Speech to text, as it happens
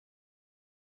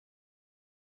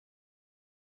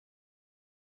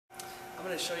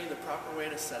going to show you the proper way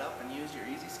to set up and use your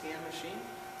Easi-Scan machine.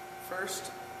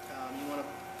 First, you want to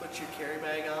put your carry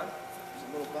bag on. There's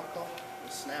a little buckle.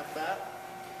 You snap that.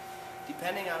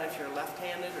 Depending on if you're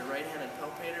left-handed or right-handed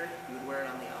palpator, you would wear it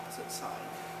on the opposite side.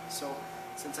 So,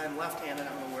 since I'm left-handed,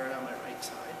 I'm going to wear it on my right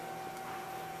side.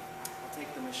 I'll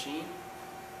take the machine,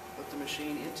 put the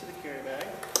machine into the carry bag.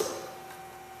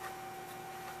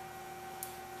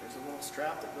 There's a little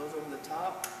strap that goes over the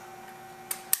top.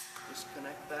 Just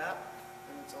connect that,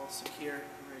 and it's all secure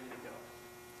and ready to go.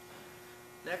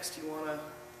 Next, you want to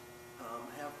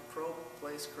have the probe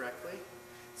placed correctly.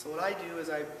 So what I do is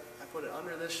I put it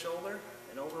under this shoulder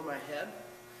and over my head.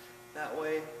 That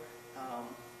way,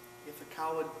 if a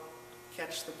cow would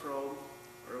catch the probe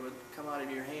or it would come out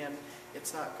of your hand,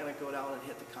 it's not going to go down and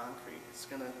hit the concrete. It's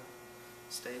going to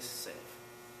stay safe.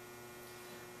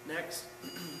 Next,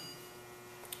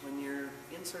 when you're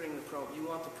inserting the probe, you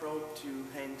want the probe to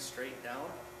hang straight down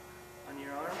on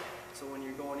your arm, so when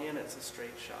you're going in, it's a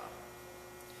straight shot.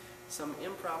 Some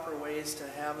improper ways to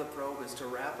have the probe is to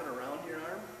wrap it around your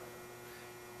arm,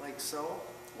 like so.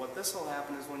 What this will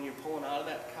happen is when you're pulling out of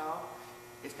that cow,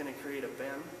 it's going to create a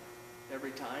bend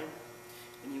every time,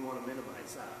 and you want to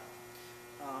minimize that.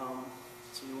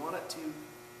 So you want it to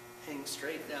hang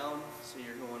straight down, so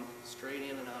you're going straight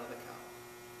in and out of the cow.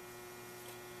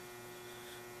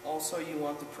 Also, you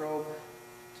want the probe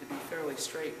to be fairly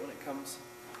straight when it comes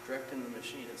direct in the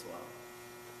machine as well.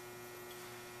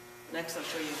 Next, I'll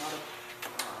show you how to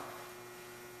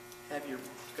have your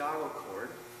goggle cord.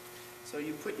 So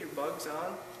you put your bugs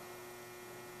on,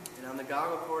 and on the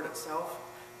goggle cord itself,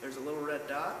 there's a little red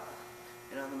dot,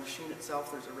 and on the machine itself,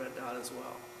 there's a red dot as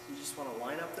well. So you just want to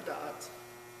line up the dots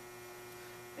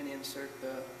and insert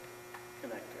the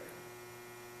connector.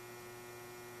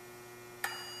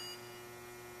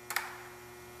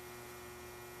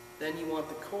 Then you want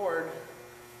the cord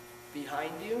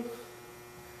behind you,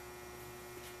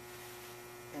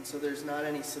 and so there's not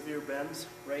any severe bends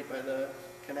right by the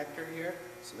connector here,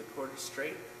 so the cord is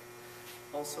straight.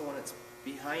 Also, when it's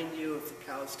behind you, if the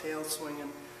cow's tail's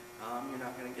swinging, you're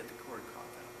not going to get the cord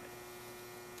caught that way.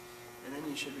 And then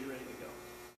you should be ready to go.